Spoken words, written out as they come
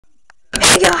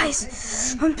Hey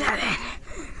guys, I'm Batman.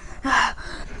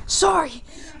 Sorry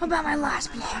about my last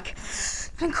vlog. It's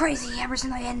been crazy ever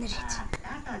since I ended it.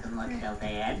 That doesn't look so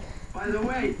bad. By the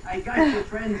way, I got your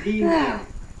friend's email.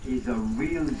 He's a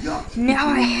real yuck.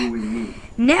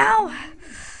 Now,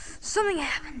 something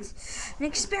happened. An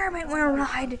experiment went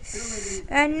awry,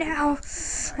 and now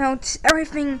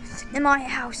everything in my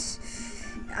house,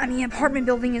 apartment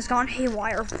building, has gone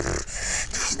haywire.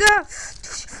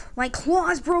 My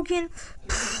claw's broken.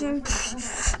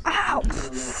 Ow!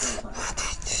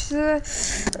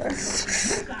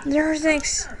 There's an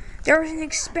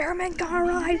experiment gone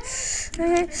awry.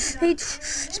 Hey,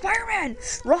 Spider-Man,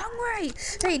 wrong way.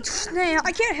 Hey,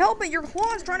 I can't help it. Your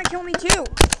claw's trying to kill me too.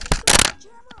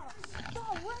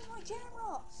 Dog, where's my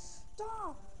camera?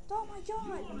 Dog, oh my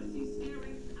God.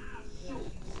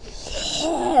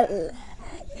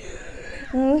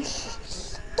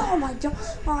 Oh my God,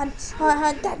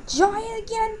 that giant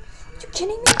again? Are you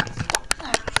kidding me?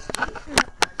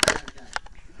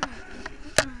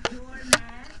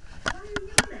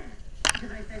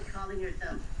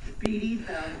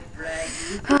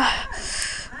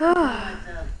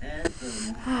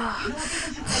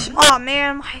 Oh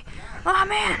man,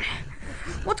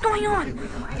 what's going on?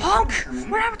 Hulk,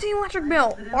 what happened to the electric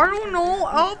bill? I don't know.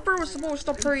 Alfred was supposed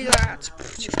to pay that.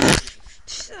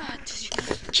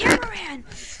 Cameraman,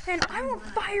 and I will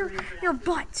fire your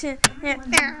butt.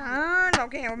 And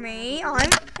okay with me.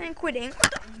 I'm quitting.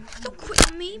 Don't quit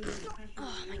on me.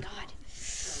 Oh my God.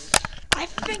 I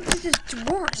think this is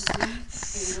worse.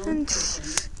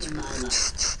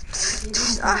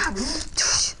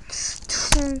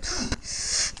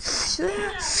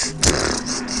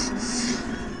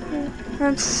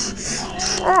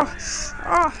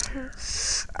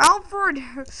 Alfred,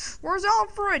 where's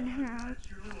Alfred?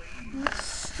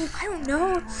 I don't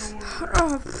know.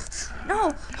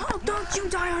 No, oh, don't you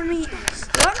die on me.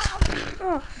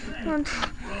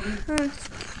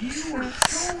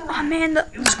 Oh man, the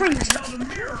screen is stuck.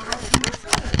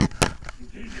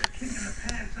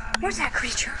 Where's that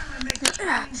creature?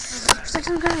 It's like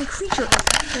some kind of creature.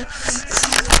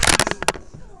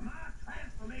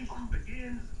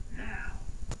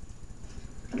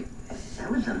 That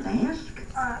was a mask?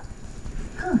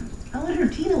 I wonder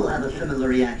if Tina will have a similar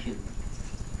reaction.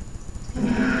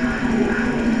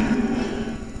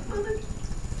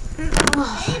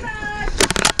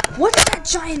 What's that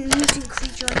giant mutant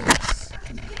creature? I'm just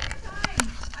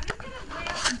gonna play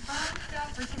some fun stuff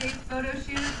for today's photo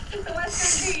shoot. It's the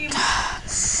Western team.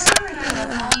 Remember, and I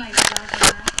love all my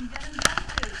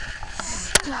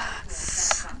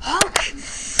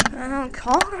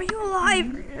Hulk, are you alive?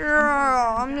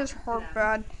 I'm just hurt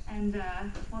bad. And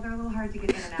well, they're a little hard to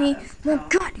get in and out of. Well,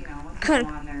 good.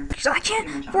 Because I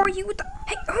can't. For you with the.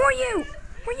 Hey, who are you?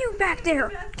 Who are you back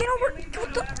there? Get over.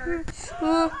 What the?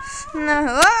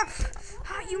 No.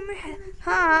 Hi, you man.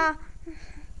 Ha.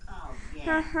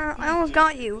 I almost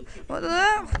got you. What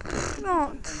the?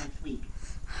 Oh.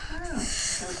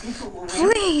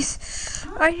 Please,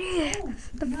 I need it.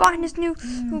 The finest new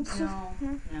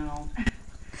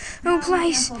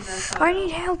place. I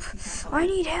need help. I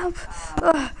need help.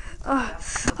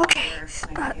 Okay.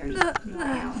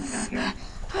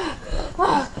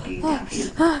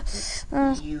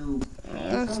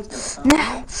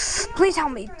 Now, please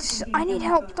help me. I need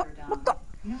help. What the?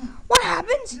 What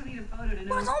happened?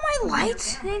 Where's all my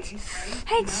lights?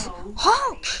 Hey,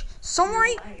 Hulk!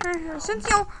 Sorry, since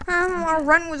our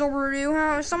rent was overdue,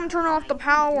 someone turned off the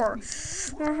power.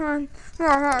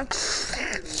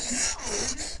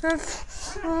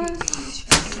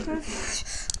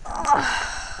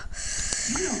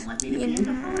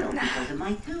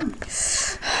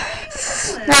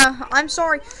 I'm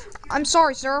sorry,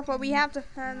 sir, but we have to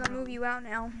move you out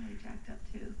now.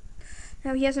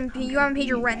 No, you haven't paid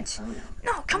your rent.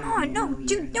 No, come on, no,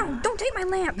 dude, no, don't take my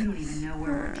lamp. No,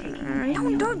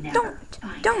 don't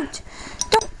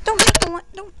take the lamp.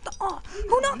 Don't. Oh,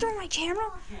 who knocked over my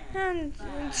camera? And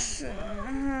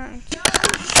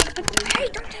hey,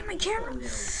 don't take my camera.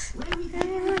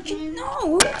 No,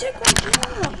 who took my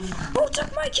camera? Who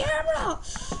took my camera?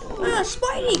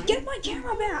 Spidey, get my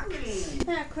camera back.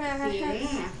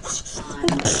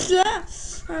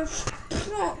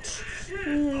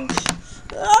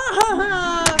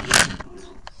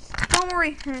 Don't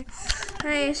worry.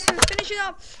 Hey, finish it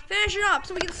up. Finish it up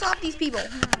so we can stop these people.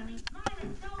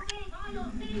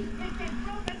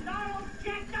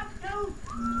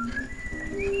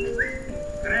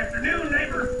 Good afternoon,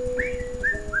 neighbor.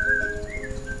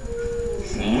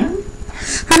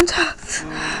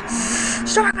 I'm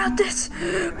sorry about this.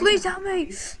 Please help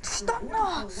me. Stop.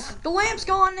 No. The lamp's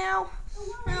gone now.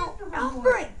 No,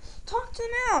 Alfred. talk to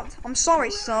them out. I'm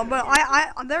sorry, sir, but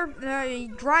they're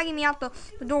dragging me out the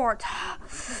door.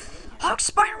 Hulk,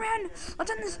 Spider-Man,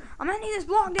 let's end this. I'm ending this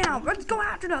vlog now. Let's go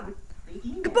after them.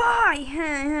 Goodbye.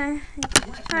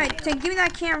 All right, give me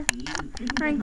that camera. All right.